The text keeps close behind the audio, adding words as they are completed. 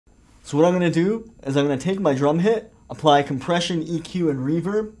So what I'm going to do is I'm going to take my drum hit, apply compression, EQ, and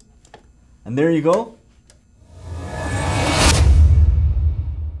reverb, and there you go.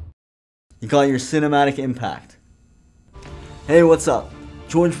 You got your cinematic impact. Hey, what's up?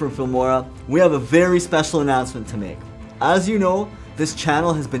 George from Filmora. We have a very special announcement to make. As you know, this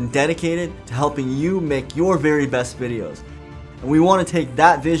channel has been dedicated to helping you make your very best videos. And we want to take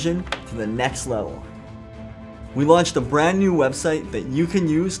that vision to the next level. We launched a brand new website that you can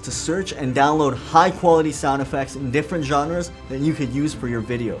use to search and download high quality sound effects in different genres that you could use for your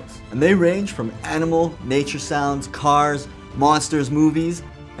videos. And they range from animal, nature sounds, cars, monsters, movies,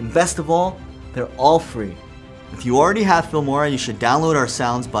 and best of all, they're all free. If you already have Filmora, you should download our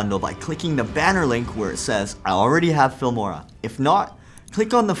sounds bundle by clicking the banner link where it says, I already have Filmora. If not,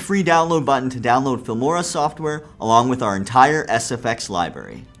 click on the free download button to download Filmora software along with our entire SFX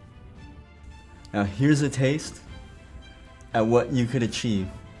library. Now here's a taste at what you could achieve.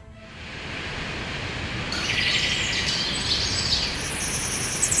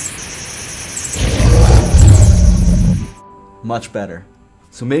 Much better.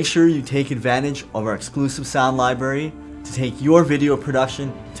 So make sure you take advantage of our exclusive sound library to take your video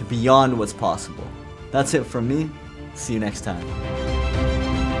production to beyond what's possible. That's it from me. See you next time.